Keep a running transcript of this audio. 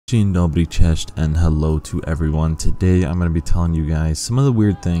Dzień dobry, cześć, and hello to everyone. Today I'm going to be telling you guys some of the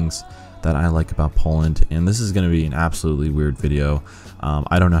weird things that I like about Poland, and this is going to be an absolutely weird video.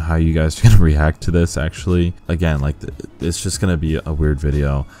 I don't know how you guys are going to react to this actually. Again, like it's just going to be a weird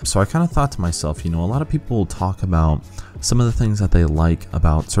video. So I kind of thought to myself, you know, a lot of people talk about some of the things that they like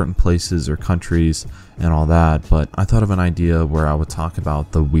about certain places or countries and all that, but I thought of an idea where I would talk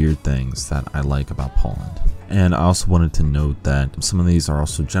about the weird things that I like about Poland. And I also wanted to note that some of these are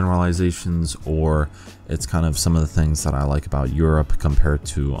also generalizations, or it's kind of some of the things that I like about Europe compared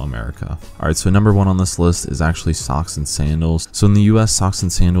to America. Alright, so number one on this list is actually socks and sandals. So in the US, socks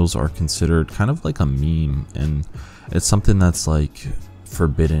and sandals are considered kind of like a meme, and it's something that's like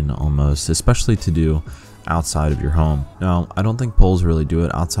forbidden almost, especially to do outside of your home. Now, I don't think Poles really do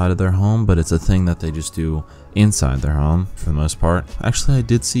it outside of their home, but it's a thing that they just do inside their home for the most part. Actually, I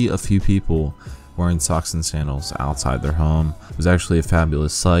did see a few people wearing socks and sandals outside their home. It was actually a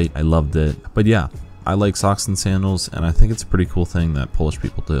fabulous sight. I loved it. But yeah, I like socks and sandals, and I think it's a pretty cool thing that Polish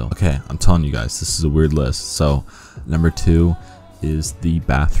people do. Okay, I'm telling you guys, this is a weird list. So number two is the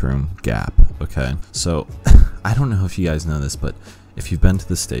bathroom gap. Okay, so I don't know if you guys know this, but if you've been to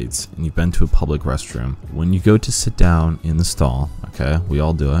the States and you've been to a public restroom, when you go to sit down in the stall, okay, we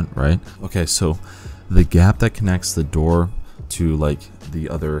all do it, right? Okay, so the gap that connects the door to like the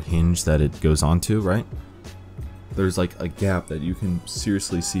other hinge that it goes onto, right? There's like a gap that you can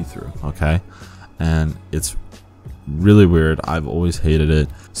seriously see through, okay? And it's really weird. I've always hated it.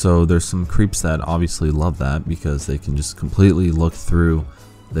 So there's some creeps that obviously love that because they can just completely look through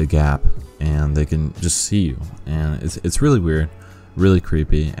the gap and they can just see you, and it's really weird, really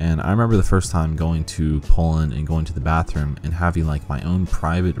creepy. And I remember the first time going to Poland and going to the bathroom and having like my own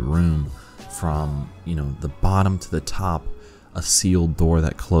private room from, you know, the bottom to the top, a sealed door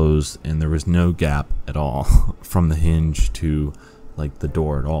that closed, and there was no gap at all from the hinge to like the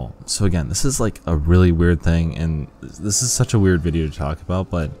door at all. So again, this is like a really weird thing, and this is such a weird video to talk about,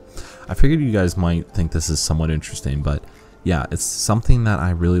 but I figured you guys might think this is somewhat interesting. But yeah, it's something that I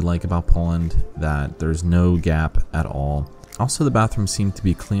really like about Poland, that there's no gap at all. Also, the bathrooms seem to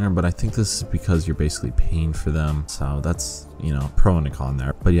be cleaner, but I think this is because you're basically paying for them, so that's, you know, pro and a con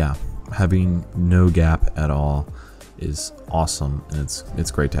there. But yeah, having no gap at all is awesome, and it's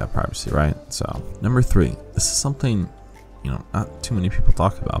great to have privacy, right? So number three, this is something, you know, not too many people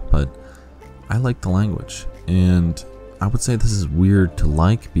talk about, but I like the language. And I would say this is weird to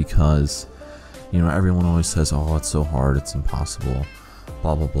like because, you know, everyone always says, oh, it's so hard, it's impossible,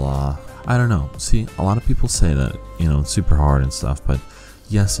 blah blah blah. I don't know, see, a lot of people say that, you know, it's super hard and stuff, but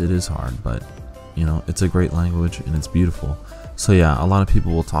yes, it is hard, but you know, it's a great language and it's beautiful. So yeah, a lot of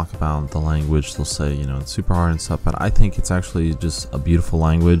people will talk about the language. They'll say, you know, it's super hard and stuff, but I think it's actually just a beautiful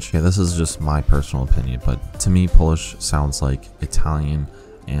language. Yeah, this is just my personal opinion, but to me, Polish sounds like Italian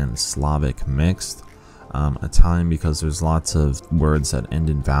and Slavic mixed. Italian because there's lots of words that end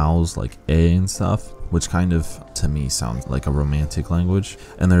in vowels like A and stuff, which kind of, to me, sounds like a romantic language.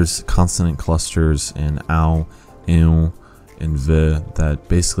 And there's consonant clusters in ow, ew, and v that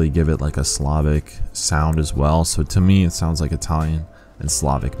basically give it like a Slavic sound as well. So to me, it sounds like Italian and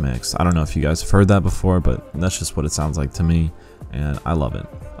Slavic mix. I don't know if you guys have heard that before, but that's just what it sounds like to me, and I love it.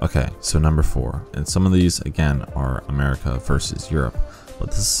 Okay, so number four, and some of these again are America versus Europe, but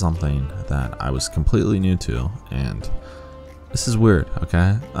this is something that I was completely new to, and this is weird.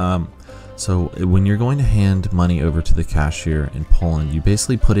 Okay, so when you're going to hand money over to the cashier in Poland, you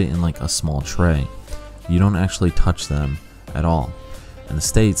basically put it in like a small tray. You don't actually touch them at all. In the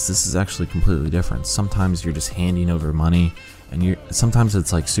States, this is actually completely different. Sometimes you're just handing over money, and sometimes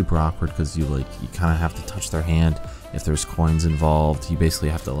it's like super awkward because you kind of have to touch their hand. If there's coins involved, you basically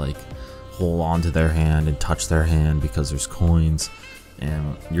have to like hold on to their hand and touch their hand because there's coins,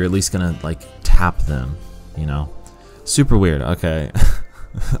 and you're at least gonna like tap them, you know. Super weird. Okay.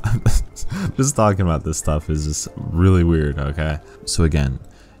 Just talking about this stuff is just really weird. Okay, so again,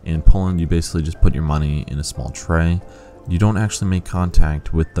 in Poland, you basically just put your money in a small tray. You don't actually make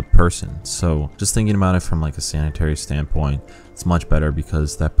contact with the person. So just thinking about it from like a sanitary standpoint, it's much better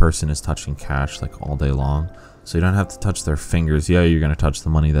because that person is touching cash like all day long. So you don't have to touch their fingers. Yeah, you're going to touch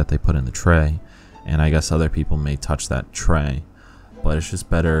the money that they put in the tray, and I guess other people may touch that tray, but it's just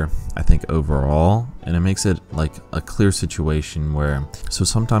better, I think, overall. And it makes it like a clear situation where, so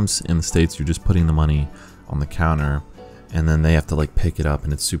sometimes in the States, you're just putting the money on the counter and then they have to like pick it up,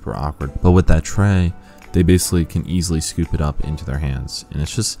 and it's super awkward. But with that tray, they basically can easily scoop it up into their hands, and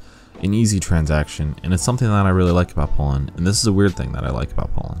it's just an easy transaction, and it's something that I really like about Poland, and this is a weird thing that I like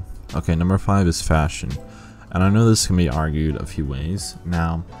about Poland. Okay, number five is fashion, and I know this can be argued a few ways.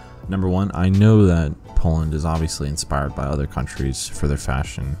 Now, number one, I know that Poland is obviously inspired by other countries for their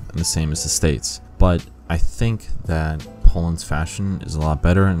fashion, and the same as the States. But I think that Poland's fashion is a lot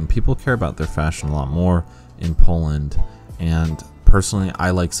better, and people care about their fashion a lot more in Poland. And personally,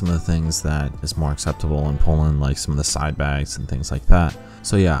 I like some of the things that is more acceptable in Poland, like some of the side bags and things like that.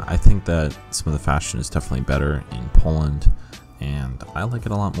 So yeah, I think that some of the fashion is definitely better in Poland, and I like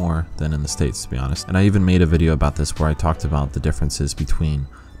it a lot more than in the States, to be honest. And I even made a video about this where I talked about the differences between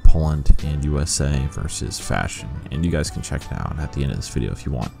Poland and USA versus fashion, and you guys can check it out at the end of this video if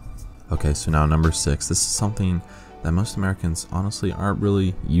you want. Okay, so now number 6, this is something that most Americans honestly aren't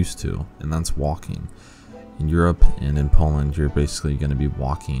really used to, and that's walking. In Europe and in Poland, you're basically going to be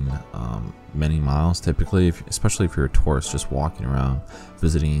walking many miles typically, especially if you're a tourist, just walking around,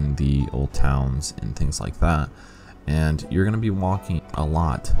 visiting the old towns and things like that. And you're going to be walking a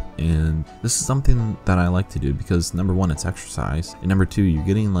lot, and this is something that I like to do because number one, it's exercise, and number two, you're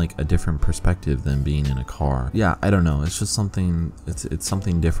getting like a different perspective than being in a car. Yeah, I don't know, it's just something, it's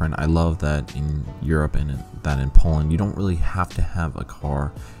something different. I love that in Europe and that in Poland, you don't really have to have a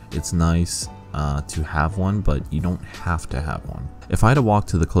car. It's nice to have one, but you don't have to have one. If I had to walk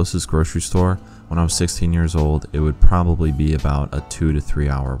to the closest grocery store when I was 16 years old, it would probably be about a 2 to 3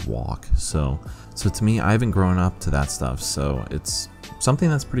 hour walk. So to me, I haven't grown up to that stuff, so it's something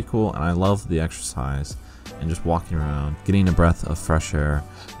that's pretty cool, and I love the exercise and just walking around, getting a breath of fresh air,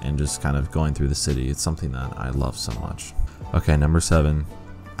 and just kind of going through the city. It's something that I love so much. Okay, number 7,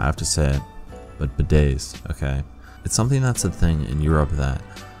 I have to say it, but bidets, okay? It's something that's a thing in Europe that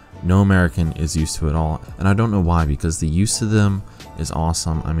no American is used to at all, and I don't know why, because the use of them is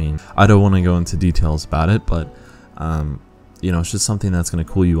awesome. I mean, I don't want to go into details about it, but you know, it's just something that's going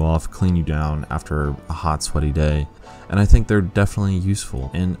to cool you off, clean you down after a hot, sweaty day, and I think they're definitely useful.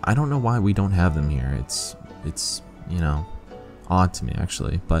 And I don't know why we don't have them here. It's you know, odd to me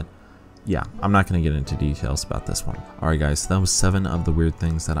actually, but yeah, I'm not going to get into details about this one. Alright guys, so that was 7 of the weird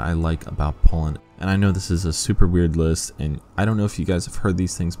things that I like about Poland. And I know this is a super weird list, and I don't know if you guys have heard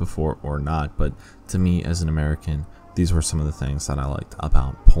these things before or not, but to me as an American, these were some of the things that I liked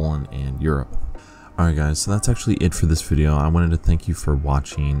about Poland and Europe. Alright guys, so that's actually it for this video. I wanted to thank you for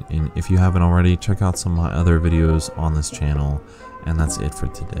watching, and if you haven't already, check out some of my other videos on this channel, and that's it for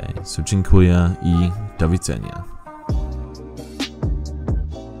today. So dziękuję I do widzenia.